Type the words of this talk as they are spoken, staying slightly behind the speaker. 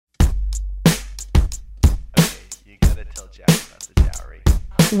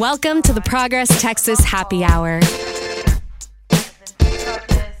Welcome to the Progress Texas Happy Hour.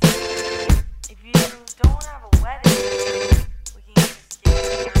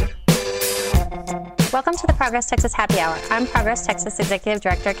 Welcome to the Progress Texas Happy Hour. I'm Progress Texas Executive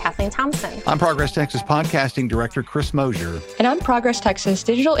Director Kathleen Thompson. I'm Progress Texas Podcasting Director Chris Mosier. And I'm Progress Texas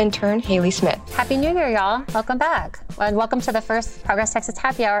Digital Intern Haley Smith. Happy New Year, y'all. Welcome back. And welcome to the first Progress Texas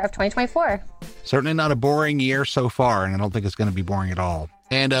Happy Hour of 2024. Certainly not a boring year so far, and I don't think it's going to be boring at all.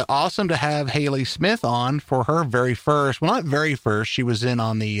 And awesome to have Haley Smith on for her very first. Well, not very first. She was in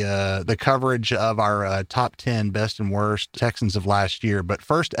on the coverage of our top 10 best and worst Texans of last year, but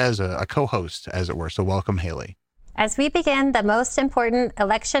first as a co-host, as it were. So welcome, Haley. As we begin the most important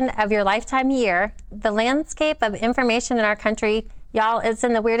election of your lifetime year, the landscape of information in our country, y'all, is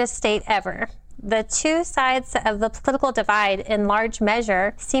in the weirdest state ever. The two sides of the political divide, in large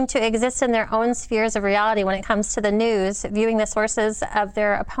measure, seem to exist in their own spheres of reality when it comes to the news, viewing the sources of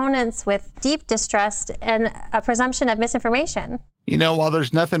their opponents with deep distrust and a presumption of misinformation. You know, while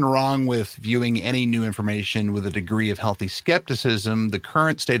there's nothing wrong with viewing any new information with a degree of healthy skepticism, the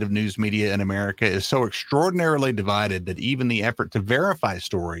current state of news media in America is so extraordinarily divided that even the effort to verify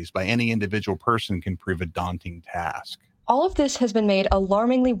stories by any individual person can prove a daunting task. All of this has been made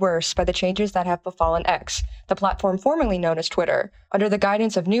alarmingly worse by the changes that have befallen X, the platform formerly known as Twitter, under the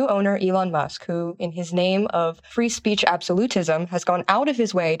guidance of new owner Elon Musk, who, in his name of free speech absolutism, has gone out of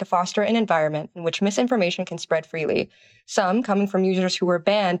his way to foster an environment in which misinformation can spread freely, some coming from users who were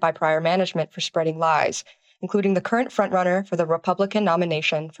banned by prior management for spreading lies, including the current frontrunner for the Republican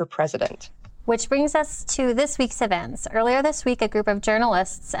nomination for president. Which brings us to this week's events. Earlier this week, a group of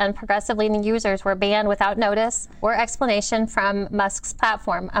journalists and progressive-leaning users were banned without notice or explanation from Musk's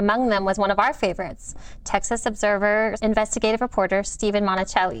platform. Among them was one of our favorites, Texas Observer investigative reporter Stephen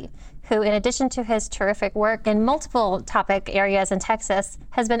Monticelli, who, in addition to his terrific work in multiple topic areas in Texas,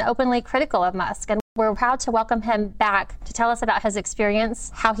 has been openly critical of Musk. And we're proud to welcome him back to tell us about his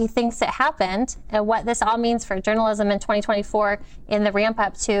experience, how he thinks it happened, and what this all means for journalism in 2024 in the ramp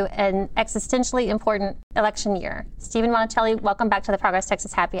up to an existentially important election year. Stephen Monticelli, welcome back to the Progress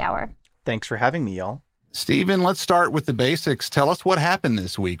Texas Happy Hour. Thanks for having me, y'all. Stephen, let's start with the basics. Tell us what happened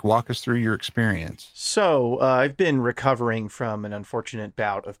this week. Walk us through your experience. So I've been recovering from an unfortunate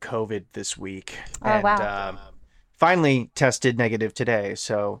bout of COVID this week. Wow. Finally tested negative today.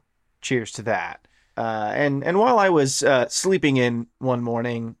 So cheers to that. And while I was sleeping in one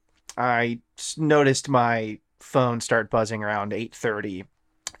morning, I noticed my phone start buzzing around 8:30.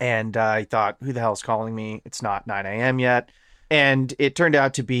 And I thought, who the hell's calling me? It's not 9 a.m. yet. And it turned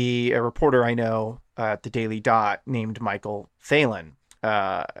out to be a reporter I know at the Daily Dot named Michael Thalen.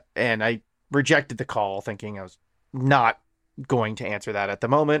 And I rejected the call thinking I was not going to answer that at the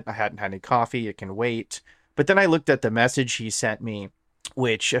moment. I hadn't had any coffee. It can wait. But then I looked at the message he sent me,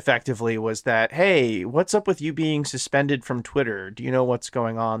 which effectively was that, hey, what's up with you being suspended from Twitter? Do you know what's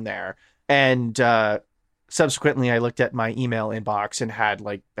going on there? And subsequently, I looked at my email inbox and had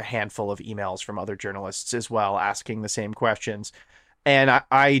like a handful of emails from other journalists as well asking the same questions. And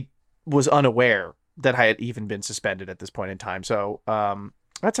I was unaware that I had even been suspended at this point in time. So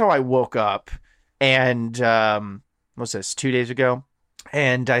that's how I woke up. And what was this, 2 days ago?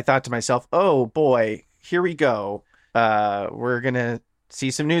 And I thought to myself, oh boy, here we go. We're going to see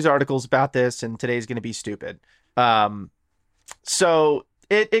some news articles about this, and today's going to be stupid. So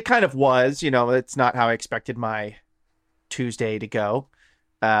it kind of was, it's not how I expected my Tuesday to go.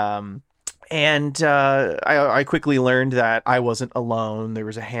 And I quickly learned that I wasn't alone. There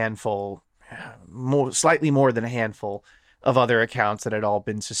was a handful, slightly more than a handful of other accounts that had all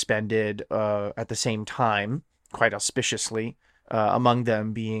been suspended at the same time, quite auspiciously. Among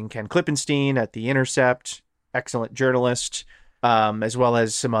them being Ken Klippenstein at The Intercept, excellent journalist, as well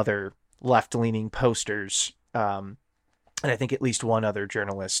as some other left-leaning posters, and I think at least one other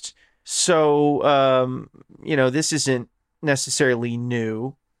journalist. So, this isn't necessarily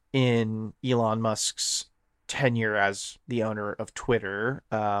new in Elon Musk's tenure as the owner of Twitter.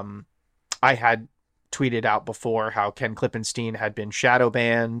 I had tweeted out before how Ken Klippenstein had been shadow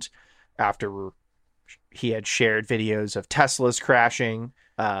banned after he had shared videos of Teslas crashing.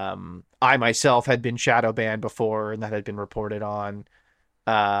 I myself had been shadow banned before, and that had been reported on.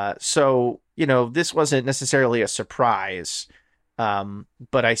 So, this wasn't necessarily a surprise,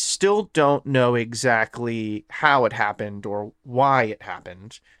 but I still don't know exactly how it happened or why it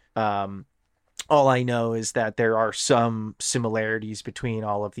happened. All I know is that there are some similarities between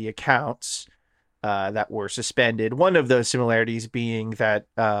all of the accounts that were suspended. One of those similarities being that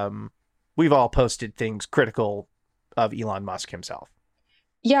we've all posted things critical of Elon Musk himself.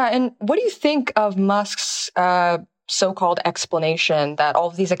 Yeah, and what do you think of Musk's so-called explanation that all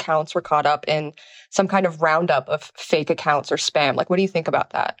of these accounts were caught up in some kind of roundup of fake accounts or spam. Like, what do you think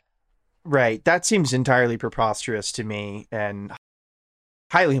about that? Right. That seems entirely preposterous to me and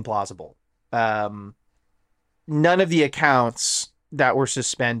highly implausible. None of the accounts that were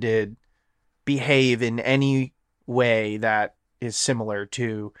suspended behave in any way that is similar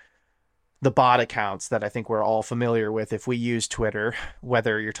to the bot accounts that I think we're all familiar with if we use Twitter,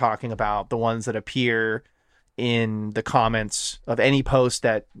 whether you're talking about the ones that appear in the comments of any post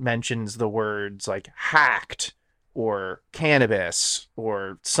that mentions the words like hacked or cannabis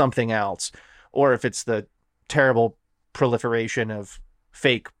or something else, or if it's the terrible proliferation of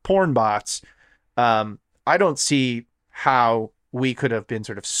fake porn bots. I don't see how we could have been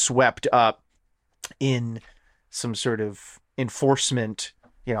sort of swept up in some sort of enforcement,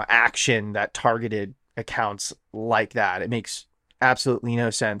 action that targeted accounts like that. It makes absolutely no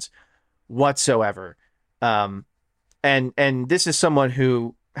sense whatsoever. And this is someone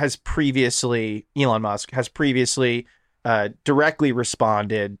who has previously, Elon Musk has previously directly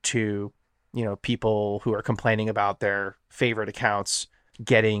responded to, people who are complaining about their favorite accounts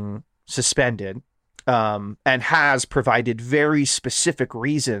getting suspended, and has provided very specific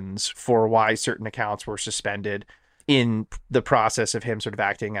reasons for why certain accounts were suspended in the process of him sort of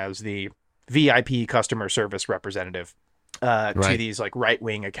acting as the VIP customer service representative to these like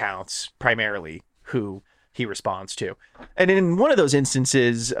right-wing accounts primarily who he responds to. And in one of those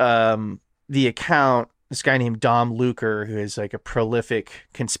instances, the account, this guy named Dom Luker, who is like a prolific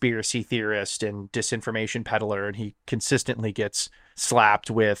conspiracy theorist and disinformation peddler, and he consistently gets slapped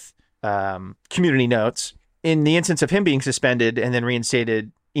with community notes. In the instance of him being suspended and then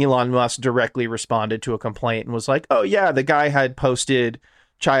reinstated, Elon Musk directly responded to a complaint and was like, oh yeah, the guy had posted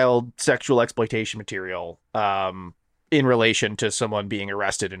child sexual exploitation material in relation to someone being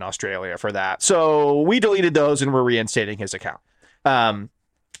arrested in Australia for that. So we deleted those and we're reinstating his account.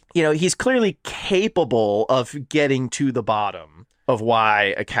 He's clearly capable of getting to the bottom of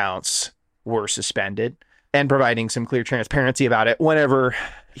why accounts were suspended and providing some clear transparency about it whenever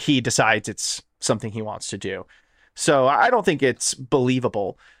he decides it's something he wants to do. So I don't think it's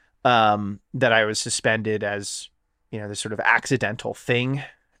believable that I was suspended as, this sort of accidental thing,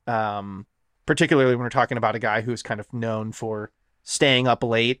 particularly when we're talking about a guy who's kind of known for staying up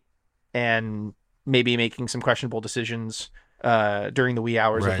late and maybe making some questionable decisions during the wee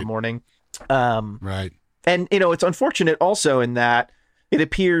hours of the morning. Right. And, it's unfortunate also in that it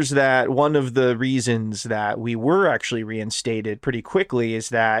appears that one of the reasons that we were actually reinstated pretty quickly is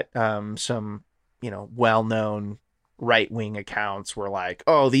that some well-known right-wing accounts were like,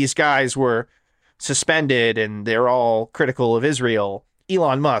 oh, these guys were suspended and they're all critical of Israel.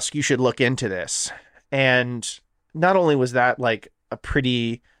 Elon Musk, you should look into this. And not only was that like a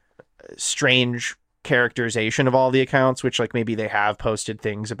pretty strange characterization of all the accounts, which like maybe they have posted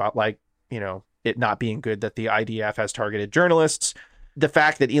things about like, it not being good that the IDF has targeted journalists. The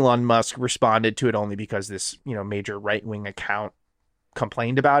fact that Elon Musk responded to it only because this, major right-wing account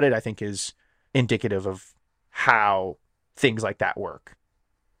complained about it, I think is indicative of how things like that work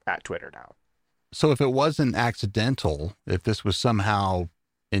at Twitter now. So if it wasn't accidental, if this was somehow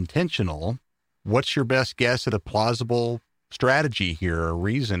intentional, what's your best guess at a plausible strategy here or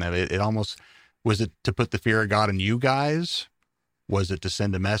reason of it? It almost, was it to put the fear of God in you guys? Was it to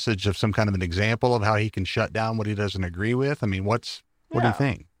send a message of some kind of an example of how he can shut down what he doesn't agree with? I mean, what do you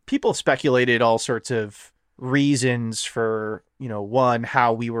think? People speculated all sorts of reasons for, one,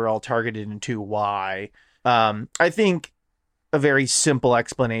 how we were all targeted, and two, why. I think a very simple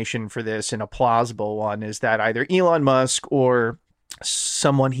explanation for this and a plausible one is that either Elon Musk or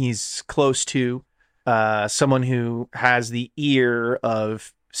someone he's close to, someone who has the ear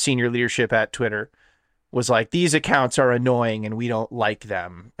of senior leadership at Twitter, was like, these accounts are annoying and we don't like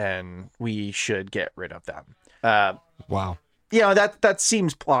them and we should get rid of them. Wow. That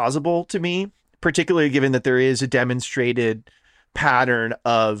seems plausible to me, particularly given that there is a demonstrated pattern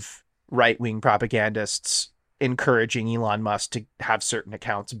of right-wing propagandists encouraging Elon Musk to have certain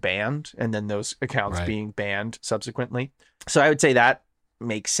accounts banned and then those accounts being banned subsequently. So I would say that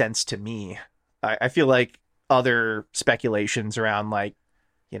makes sense to me. I feel like other speculations around like,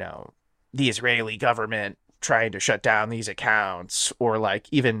 the Israeli government trying to shut down these accounts, or like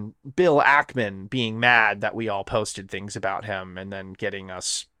even Bill Ackman being mad that we all posted things about him and then getting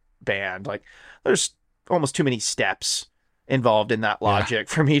us banned. Like, there's almost too many steps involved in that logic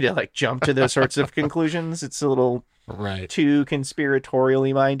for me to like jump to those sorts of conclusions. It's a little too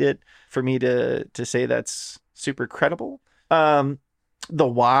conspiratorially minded for me to say that's super credible. The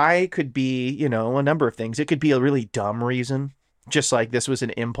why could be, a number of things. It could be a really dumb reason, just like this was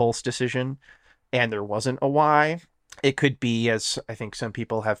an impulse decision and there wasn't a why. It could be, as I think some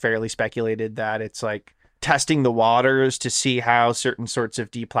people have fairly speculated, that it's like testing the waters to see how certain sorts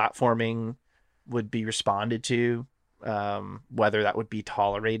of deplatforming would be responded to, whether that would be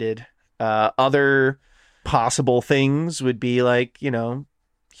tolerated. Other possible things would be like,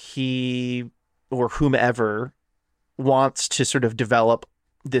 he or whomever wants to sort of develop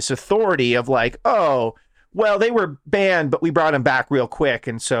this authority of like, oh, well, they were banned, but we brought them back real quick.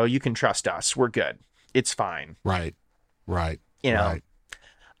 And so you can trust us. We're good. It's fine. Right.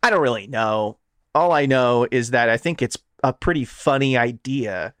 I don't really know. All I know is that I think it's a pretty funny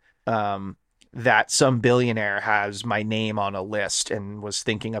idea that some billionaire has my name on a list and was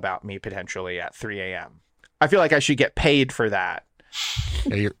thinking about me potentially at 3 a.m. I feel like I should get paid for that.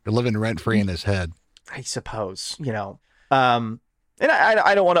 Yeah, you're living rent-free in his head. I suppose, and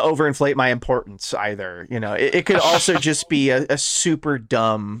I don't want to overinflate my importance either. It could also just be a super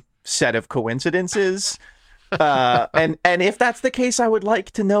dumb set of coincidences. And if that's the case, I would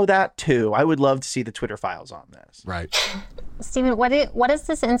like to know that too. I would love to see the Twitter files on this. Right. Stephen, what does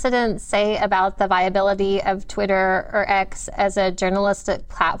this incident say about the viability of Twitter or X as a journalistic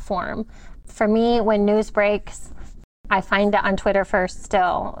platform? For me, when news breaks, I find it on Twitter first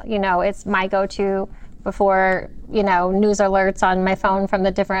still. It's my go-to before, news alerts on my phone from the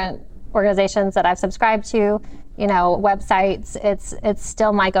different organizations that I've subscribed to, websites. It's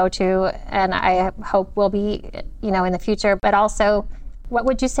still my go-to, and I hope will be, in the future. But also, what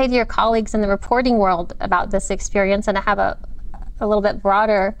would you say to your colleagues in the reporting world about this experience? And I have a little bit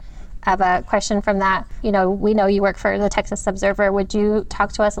broader of a question from that. We know you work for the Texas Observer. Would you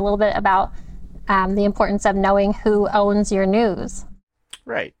talk to us a little bit about the importance of knowing who owns your news?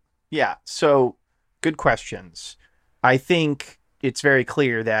 Right. Yeah. So good questions. I think it's very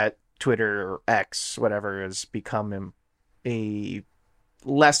clear that Twitter or X, whatever, has become a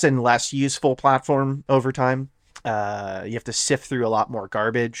less and less useful platform over time. You have to sift through a lot more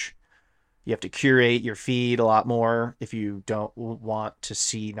garbage. You have to curate your feed a lot more if you don't want to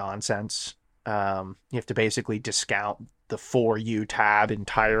see nonsense. You have to basically discount the For You tab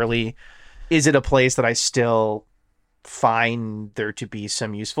entirely. Is it a place that I still find there to be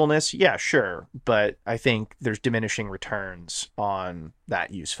some usefulness? Yeah, sure. But I think there's diminishing returns on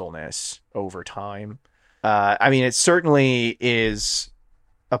that usefulness over time. It certainly is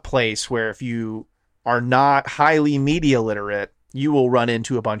a place where if you are not highly media literate, you will run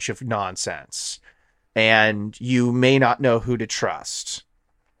into a bunch of nonsense and you may not know who to trust.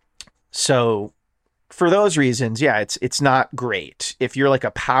 So for those reasons, yeah, it's not great. If you're like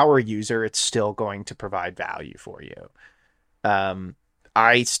a power user, it's still going to provide value for you.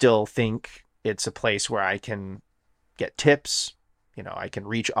 I still think it's a place where I can get tips. I can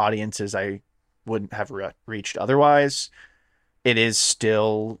reach audiences I wouldn't have reached otherwise. It is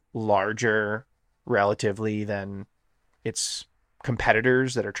still larger relatively than its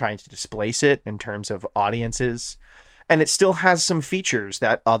competitors that are trying to displace it in terms of audiences. And it still has some features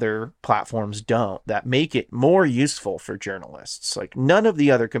that other platforms don't, that make it more useful for journalists. Like none of the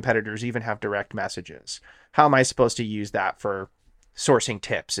other competitors even have direct messages. How am I supposed to use that for sourcing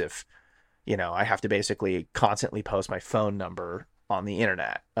tips if, I have to basically constantly post my phone number on the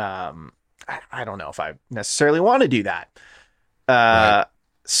internet? I don't know if I necessarily want to do that. Right.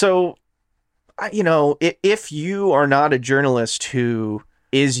 So, if you are not a journalist who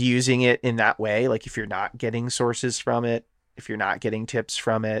is using it in that way, like if you're not getting sources from it, if you're not getting tips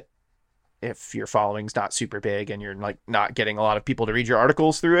from it, if your following's not super big and you're like not getting a lot of people to read your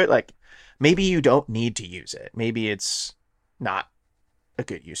articles through it, like maybe you don't need to use it. Maybe it's not a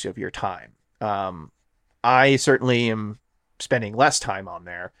good use of your time. I certainly am spending less time on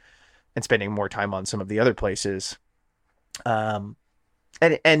there and spending more time on some of the other places. And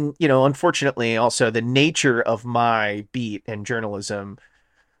unfortunately also the nature of my beat in journalism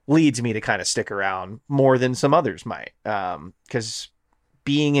leads me to kind of stick around more than some others might. Because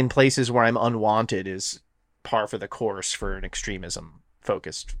being in places where I'm unwanted is par for the course for an extremism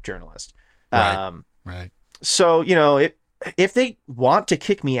focused journalist. Right. So, if they want to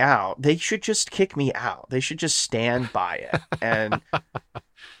kick me out, they should just kick me out. They should just stand by it. And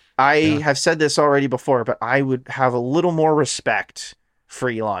I have said this already before, but I would have a little more respect for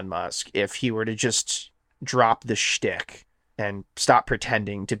Elon Musk if he were to just drop the shtick and stop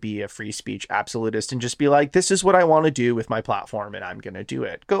pretending to be a free speech absolutist and just be like, this is what I want to do with my platform and I'm going to do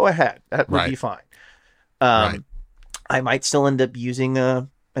it. Go ahead. That would be fine. I might still end up using an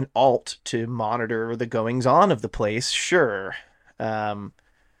alt to monitor the goings on of the place. Sure.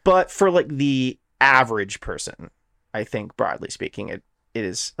 But for like the average person, I think broadly speaking, it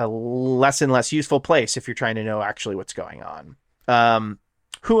is a less and less useful place if you're trying to know actually what's going on.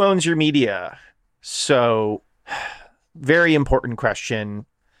 Who owns your media? So very important question,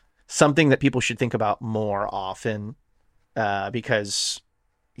 something that people should think about more often, because,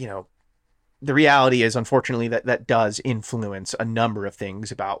 you know, the reality is, unfortunately, that does influence a number of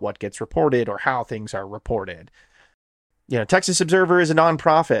things about what gets reported or how things are reported. You know, Texas Observer is a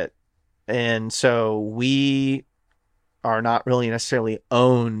nonprofit, and so we are not really necessarily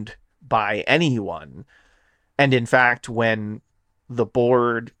owned by anyone. And in fact, when the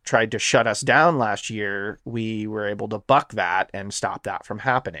board tried to shut us down last year, we were able to buck that and stop that from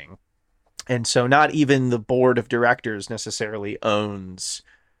happening. And so not even the board of directors necessarily owns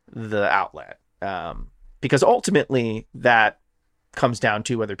the outlet, because ultimately that comes down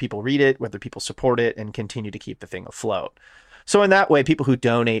to whether people read it, whether people support it, and continue to keep the thing afloat. So in that way, people who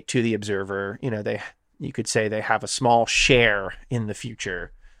donate to the Observer, you know, you could say they have a small share in the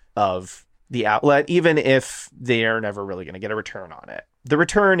future of the outlet, even if they are never really going to get a return on it. The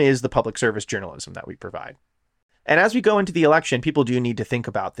return is the public service journalism that we provide. And as we go into the election, people do need to think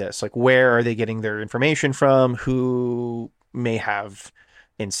about this. Like, where are they getting their information from? Who may have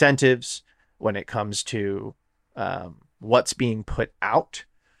incentives when it comes to what's being put out?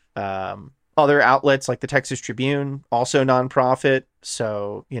 Other outlets like the Texas Tribune, also nonprofit.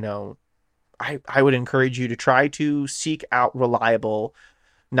 So, you know, I would encourage you to try to seek out reliable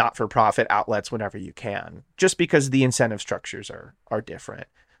not-for-profit outlets whenever you can, just because the incentive structures are different.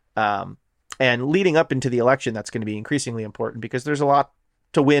 And leading up into the election, that's going to be increasingly important because there's a lot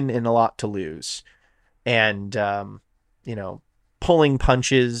to win and a lot to lose. And, you know, pulling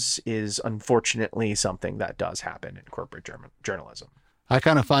punches is unfortunately something that does happen in corporate journalism. I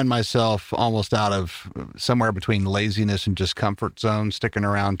kind of find myself almost out of somewhere between laziness and just comfort zone sticking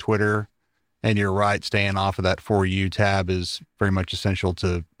around Twitter. And you're right, staying off of that For You tab is very much essential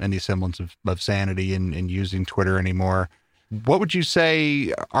to any semblance of sanity in using Twitter anymore. What would you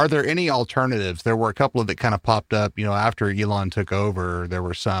say, are there any alternatives? There were a couple of that kind of popped up, you know, after Elon took over. There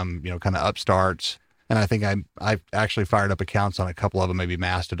were some, you know, kind of upstarts. And I think I've actually fired up accounts on a couple of them, maybe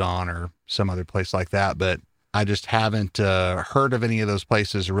Mastodon or some other place like that. But I just haven't heard of any of those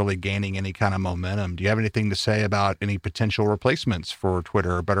places really gaining any kind of momentum. Do you have anything to say about any potential replacements for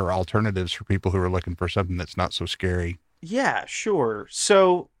Twitter or better alternatives for people who are looking for something that's not so scary? Yeah, sure.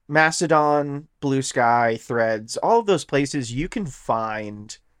 So Mastodon, Blue Sky, Threads, all of those places, you can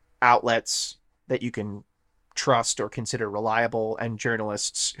find outlets that you can trust or consider reliable, and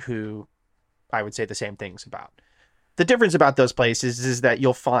journalists who I would say the same things about. The difference about those places is that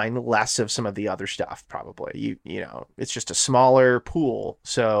you'll find less of some of the other stuff, probably. You know, it's just a smaller pool.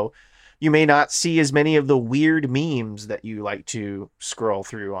 So you may not see as many of the weird memes that you like to scroll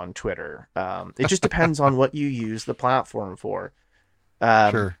through on Twitter. It just depends on what you use the platform for.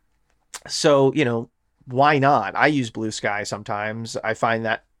 Sure. So, you know, why not? I use Blue Sky sometimes. I find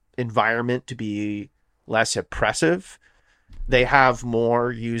that environment to be less oppressive. They have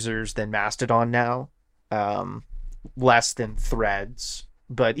more users than Mastodon now. Less than Threads,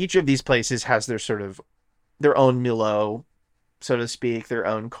 but each of these places has their own milieu, so to speak, their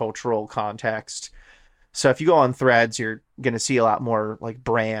own cultural context. So if you go on Threads, you're going to see a lot more like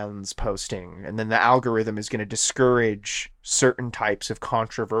brands posting, and then the algorithm is going to discourage certain types of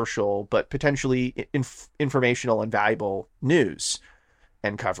controversial but potentially informational and valuable news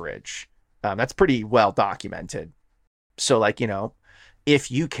and coverage. That's pretty well documented. So, like, you know,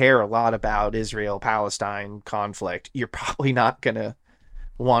 if you care a lot about Israel-Palestine conflict, you're probably not going to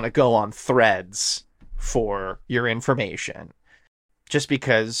want to go on Threads for your information, just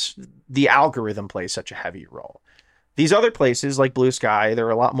because the algorithm plays such a heavy role. These other places like Blue Sky, they're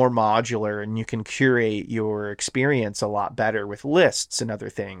a lot more modular, and you can curate your experience a lot better with lists and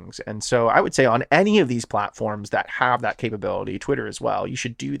other things. And so I would say on any of these platforms that have that capability, Twitter as well, you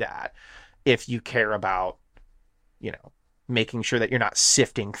should do that if you care about, you know, making sure that you're not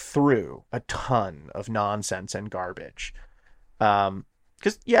sifting through a ton of nonsense and garbage.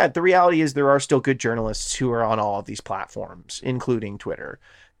 Because, yeah, the reality is there are still good journalists who are on all of these platforms, including Twitter,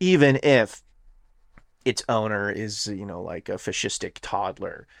 even if its owner is, you know, like a fascistic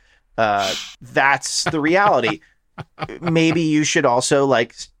toddler. That's the reality. Maybe you should also,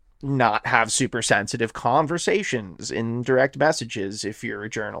 like, not have super sensitive conversations in direct messages if you're a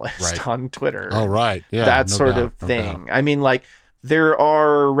journalist on Twitter. Oh, right. Yeah. That sort of thing. I mean, like, there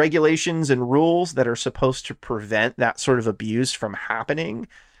are regulations and rules that are supposed to prevent that sort of abuse from happening.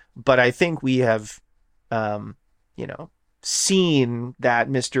 But I think we have, you know, seen that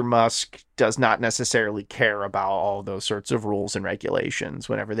Mr. Musk does not necessarily care about all those sorts of rules and regulations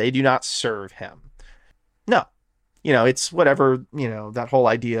whenever they do not serve him. No. You know, it's whatever, you know, that whole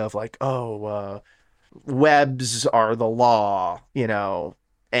idea of like, webs are the law, you know,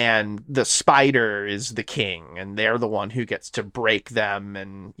 and the spider is the king, and they're the one who gets to break them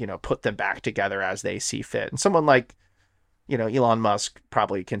and, you know, put them back together as they see fit. And someone like, you know, Elon Musk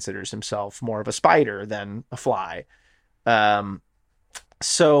probably considers himself more of a spider than a fly.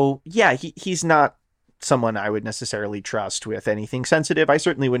 So yeah, he's not someone I would necessarily trust with anything sensitive. I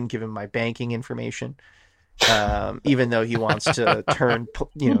certainly wouldn't give him my banking information, even though he wants to turn,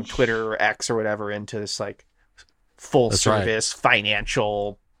 you know, Twitter or X or whatever into this like full service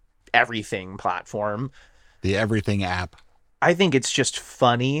financial everything platform. The everything app. I think it's just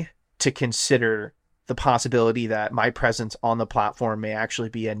funny to consider the possibility that my presence on the platform may actually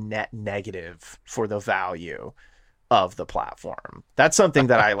be a net negative for the value of the platform. That's something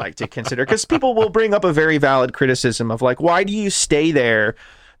that I like to consider, because people will bring up a very valid criticism of like, why do you stay there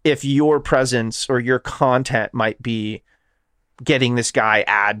if your presence or your content might be getting this guy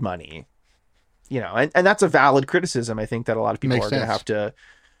ad money? You know, and that's a valid criticism. I think that a lot of people are going to have to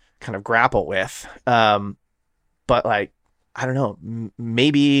kind of grapple with. But like, I don't know,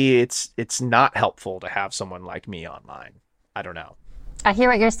 maybe it's not helpful to have someone like me online. I don't know. I hear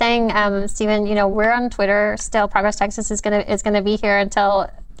what you're saying, Stephen. You know, we're on Twitter still. Progress Texas is gonna be here until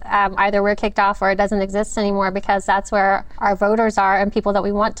either we're kicked off or it doesn't exist anymore, because that's where our voters are and people that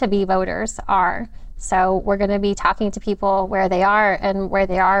we want to be voters are. So we're going to be talking to people where they are, and where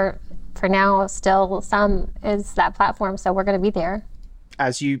they are for now still some is that platform. So we're going to be there.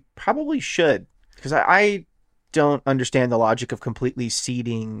 As you probably should, because I don't understand the logic of completely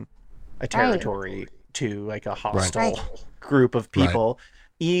ceding a territory to like a hostile group of people.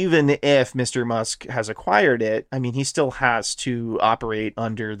 Even if Mr. Musk has acquired it, I mean, he still has to operate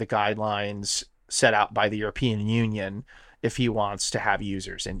under the guidelines set out by the European Union if he wants to have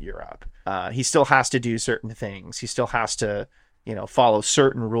users in Europe. He still has to do certain things. He still has to, you know, follow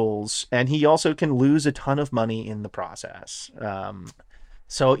certain rules, and he also can lose a ton of money in the process.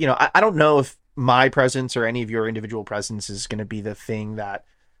 So, you know, I don't know if my presence or any of your individual presence is going to be the thing that,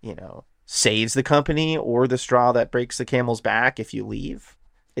 you know, saves the company or the straw that breaks the camel's back if you leave.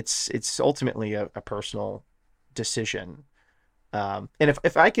 It's ultimately a personal decision. And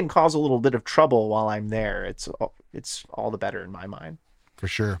if I can cause a little bit of trouble while I'm there, it's all the better in my mind. For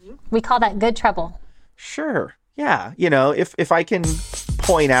sure. We call that good trouble. Sure. Yeah. You know, if I can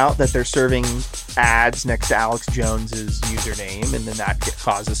point out that they're serving ads next to Alex Jones's username, and then that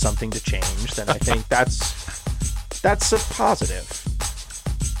causes something to change, then I think that's a positive.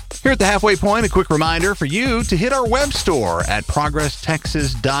 Here at the Halfway Point, a quick reminder for you to hit our web store at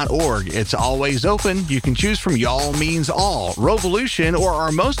progresstexas.org. It's always open. You can choose from Y'all Means All, Revolution, or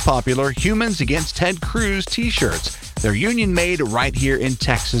our most popular Humans Against Ted Cruz t-shirts. They're union made right here in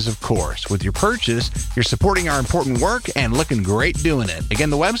Texas, of course. With your purchase, you're supporting our important work and looking great doing it.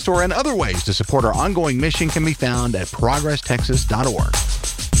 Again, the web store and other ways to support our ongoing mission can be found at progresstexas.org.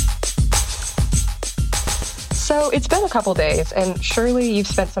 So it's been a couple days, and surely you've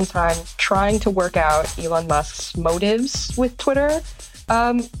spent some time trying to work out Elon Musk's motives with Twitter.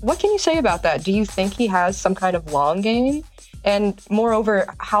 What can you say about that? Do you think he has some kind of long game? And moreover,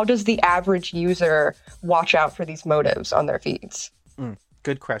 how does the average user watch out for these motives on their feeds?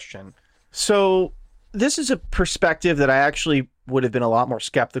 Good question. So this is a perspective that I actually would have been a lot more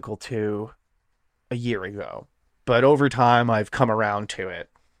skeptical to a year ago. But over time, I've come around to it.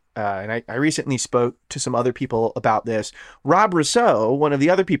 And I recently spoke to some other people about this. Rob Rousseau, one of the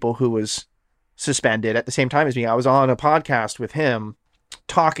other people who was suspended at the same time as me, I was on a podcast with him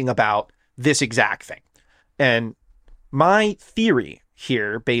talking about this exact thing. And my theory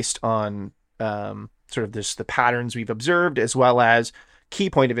here, based on sort of the patterns we've observed, as well as key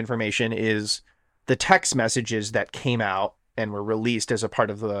point of information, is the text messages that came out and were released as a part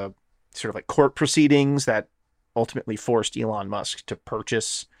of the sort of like court proceedings that ultimately forced Elon Musk to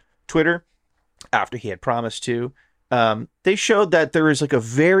purchase Twitter after he had promised to. They showed that there is like a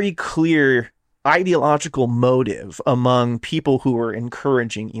very clear ideological motive among people who were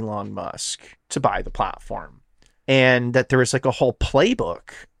encouraging Elon Musk to buy the platform, and that there was like a whole playbook,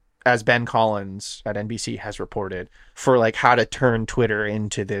 as Ben Collins at NBC has reported, for like how to turn Twitter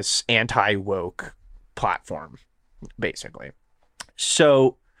into this anti-woke platform, basically.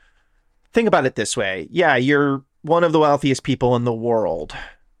 So think about it this way. Yeah, you're one of the wealthiest people in the world.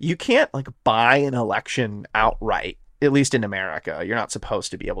 You can't like buy an election outright, at least in America. You're not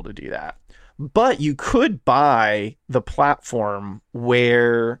supposed to be able to do that. But you could buy the platform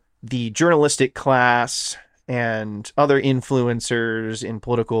where the journalistic class and other influencers in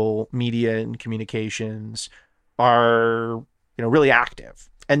political media and communications are, you know, really active.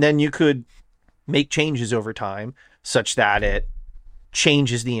 And then you could make changes over time such that it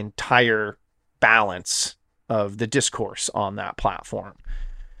changes the entire balance of the discourse on that platform.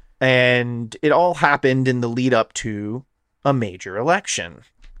 And it all happened in the lead up to a major election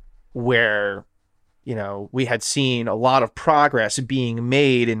where, you know, we had seen a lot of progress being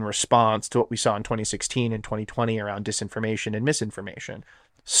made in response to what we saw in 2016 and 2020 around disinformation and misinformation.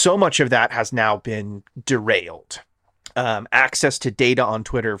 So much of that has now been derailed. Access to data on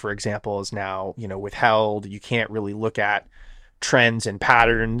Twitter, for example, is now, you know, withheld. You can't really look at trends and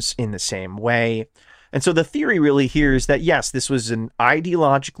patterns in the same way. And so the theory really here is that, yes, this was an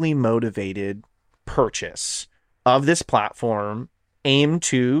ideologically motivated purchase of this platform aimed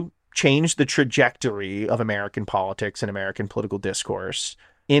to change the trajectory of American politics and American political discourse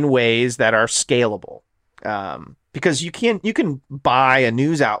in ways that are scalable. Because you can buy a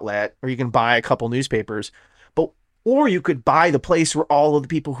news outlet, or you can buy a couple newspapers, or you could buy the place where all of the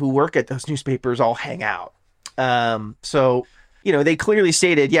people who work at those newspapers all hang out. So, you know, they clearly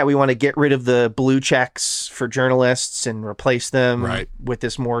stated, yeah, we want to get rid of the blue checks for journalists and replace them with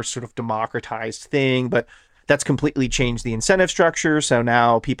this more sort of democratized thing. But that's completely changed the incentive structure. So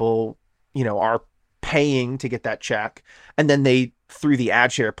now people, you know, are paying to get that check. And then they, through the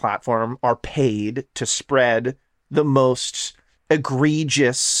AdShare platform, are paid to spread the most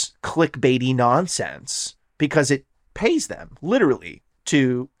egregious clickbaity nonsense because it pays them literally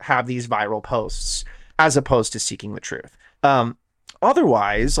to have these viral posts as opposed to seeking the truth.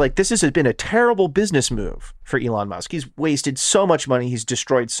 Otherwise, like, this has been a terrible business move for Elon Musk. He's wasted so much money. He's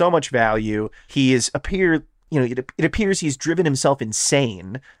destroyed so much value. He is it appears he's driven himself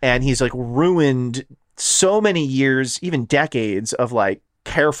insane, and he's like ruined so many years, even decades of like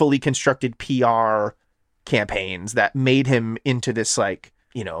carefully constructed PR campaigns that made him into this, like,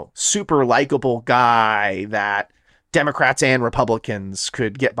 you know, super likable guy that Democrats and Republicans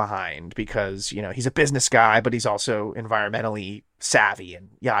could get behind because, you know, he's a business guy, but he's also environmentally savvy and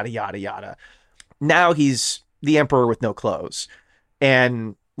yada, yada, yada. Now he's the emperor with no clothes,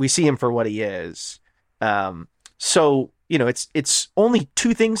 and we see him for what he is. So, you know, it's only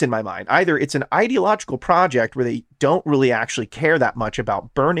two things in my mind. Either it's an ideological project where they don't really actually care that much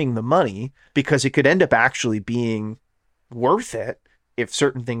about burning the money because it could end up actually being worth it if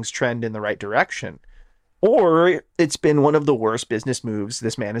certain things trend in the right direction. Or it's been one of the worst business moves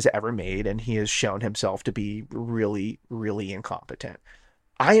this man has ever made, and he has shown himself to be really, really incompetent.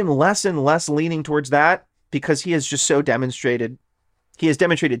 I am less and less leaning towards that because he has demonstrated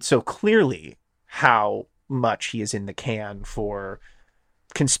so clearly how much he is in the can for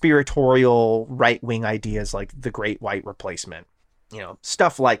conspiratorial right-wing ideas like the Great White Replacement, you know,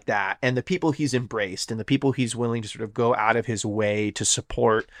 stuff like that. And the people he's embraced and the people he's willing to sort of go out of his way to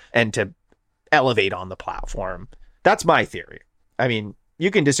support and to elevate on the platform. That's my theory. I mean,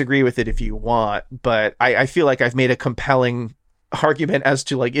 you can disagree with it if you want, but I feel like I've made a compelling argument as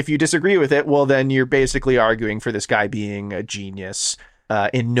to, like, if you disagree with it, well, then you're basically arguing for this guy being a genius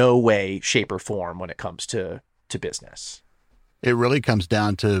in no way, shape, or form when it comes to business. It really comes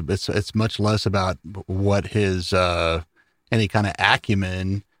down to it's much less about what his any kind of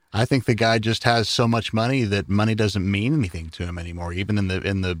acumen. I think the guy just has so much money that money doesn't mean anything to him anymore. Even in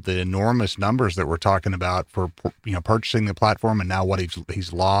the enormous numbers that we're talking about for, you know, purchasing the platform and now what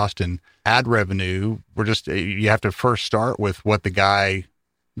he's lost in ad revenue. You have to first start with what the guy.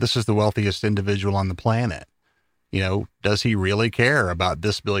 This is the wealthiest individual on the planet. You know, does he really care about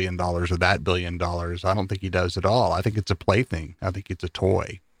this $1 billion or that $1 billion? I don't think he does at all. I think it's a plaything. I think it's a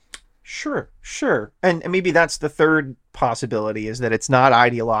toy. Sure. And maybe that's the third possibility, is that it's not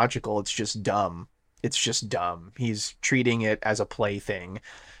ideological. It's just dumb. He's treating it as a plaything,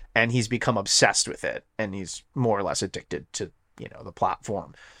 and he's become obsessed with it, and he's more or less addicted to, you know, the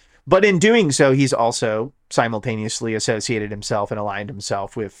platform. But in doing so, he's also simultaneously associated himself and aligned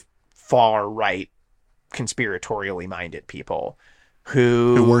himself with far right, conspiratorially minded people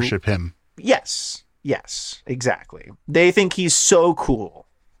who worship him. Yes, exactly. They think he's so cool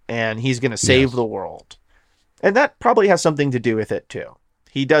and he's going to save the world. And that probably has something to do with it too.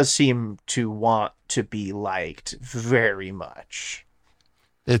 He does seem to want to be liked very much.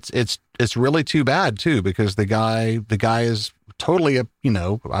 It's really too bad too, because the guy is totally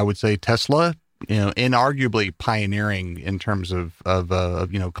I would say Tesla, inarguably pioneering in terms of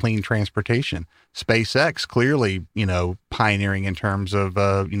clean transportation. SpaceX clearly, pioneering in terms of,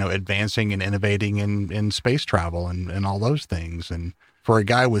 advancing and innovating in space travel and all those things. And for a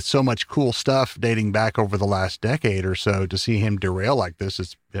guy with so much cool stuff dating back over the last decade or so, to see him derail like this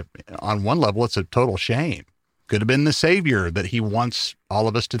is, on one level, it's a total shame. Could have been the savior that he wants all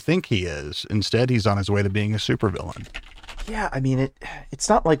of us to think he is. Instead, he's on his way to being a supervillain. Yeah, I mean, it's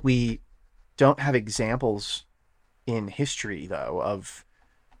not like we don't have examples in history, though, of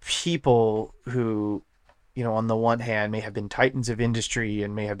people who on the one hand may have been titans of industry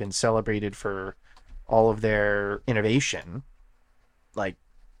and may have been celebrated for all of their innovation, like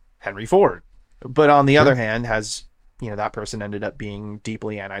Henry Ford. But on the other hand, has, that person ended up being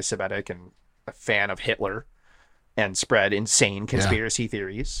deeply anti-Semitic and a fan of Hitler and spread insane conspiracy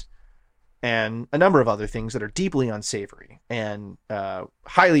theories and a number of other things that are deeply unsavory and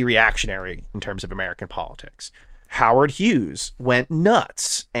highly reactionary in terms of American politics. Howard Hughes went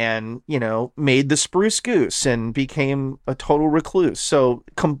nuts and, made the Spruce Goose and became a total recluse. So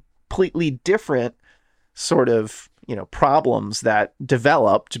completely different sort of, problems that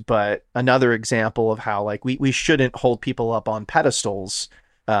developed, but another example of how like we shouldn't hold people up on pedestals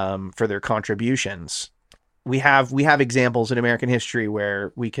for their contributions. We have examples in American history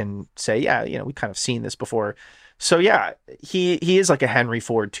where we can say, we kind of seen this before. So yeah, he is like a Henry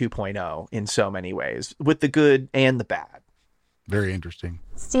Ford 2.0 in so many ways, with the good and the bad. Very interesting.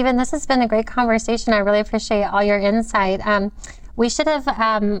 Stephen, this has been a great conversation. I really appreciate all your insight. We should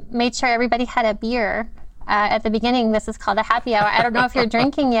have made sure everybody had a beer at the beginning. This is called a happy hour. I don't know if you're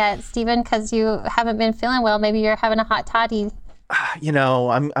drinking yet, Stephen, because you haven't been feeling well. Maybe you're having a hot toddy.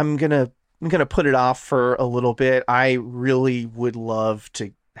 I'm gonna put it off for a little bit. I really would love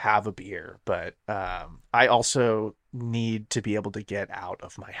to have a beer, but I also need to be able to get out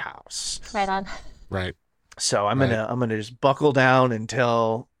of my house. Right on. Right. So I'm gonna just buckle down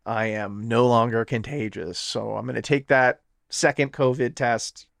until I am no longer contagious. So I'm gonna take that second COVID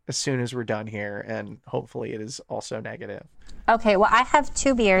test as soon as we're done here, and hopefully it is also negative. Okay, well, I have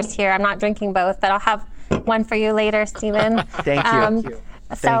 2 beers here. I'm not drinking both, but I'll have one for you later, Stephen. Thank you.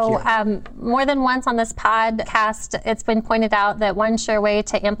 So more than once on this podcast, it's been pointed out that one sure way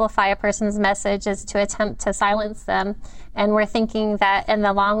to amplify a person's message is to attempt to silence them. And we're thinking that in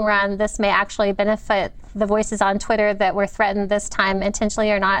the long run, this may actually benefit the voices on Twitter that were threatened this time,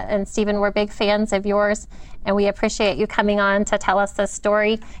 intentionally or not. And Stephen, we're big fans of yours, and we appreciate you coming on to tell us this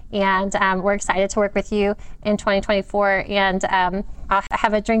story. And we're excited to work with you in 2024. And I'll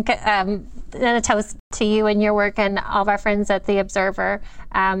have a drink and a toast to you and your work and all of our friends at The Observer.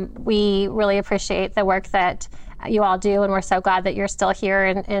 We really appreciate the work that you all do, and we're so glad that you're still here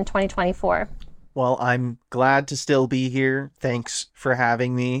in 2024. Well, I'm glad to still be here. Thanks for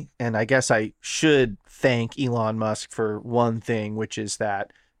having me. And I guess I should thank Elon Musk for one thing, which is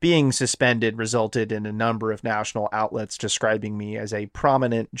that being suspended resulted in a number of national outlets describing me as a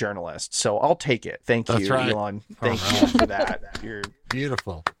prominent journalist. So I'll take it. Thank you, right. Elon. Thank you for that. You're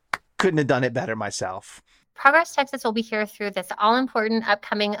beautiful. Couldn't have done it better myself. Progress Texas will be here through this all-important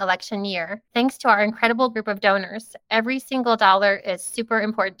upcoming election year. Thanks to our incredible group of donors, every single dollar is super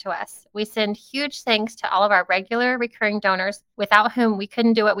important to us. We send huge thanks to all of our regular recurring donors, without whom we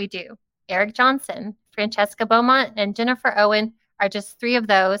couldn't do what we do. Eric Johnson, Francesca Beaumont, and Jennifer Owen are just 3 of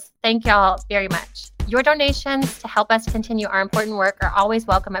those. Thank y'all very much. Your donations to help us continue our important work are always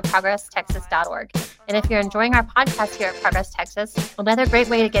welcome at ProgressTexas.org. And if you're enjoying our podcast here at Progress Texas, another great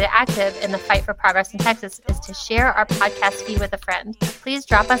way to get active in the fight for progress in Texas is to share our podcast feed with a friend. Please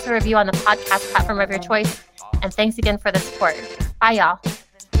drop us a review on the podcast platform of your choice. And thanks again for the support. Bye, y'all.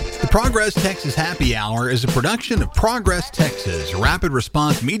 The Progress Texas Happy Hour is a production of Progress Texas, a rapid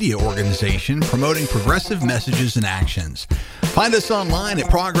response media organization promoting progressive messages and actions. Find us online at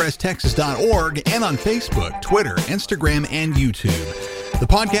ProgressTexas.org and on Facebook, Twitter, Instagram, and YouTube. The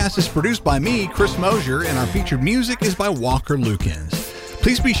podcast is produced by me, Chris Mosier, and our featured music is by Walker Lukens.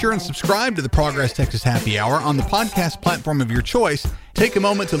 Please be sure and subscribe to the Progress Texas Happy Hour on the podcast platform of your choice. Take a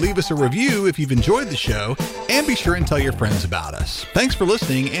moment to leave us a review if you've enjoyed the show, and be sure and tell your friends about us. Thanks for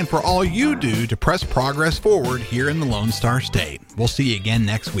listening and for all you do to press progress forward here in the Lone Star State. We'll see you again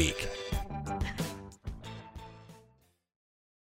next week.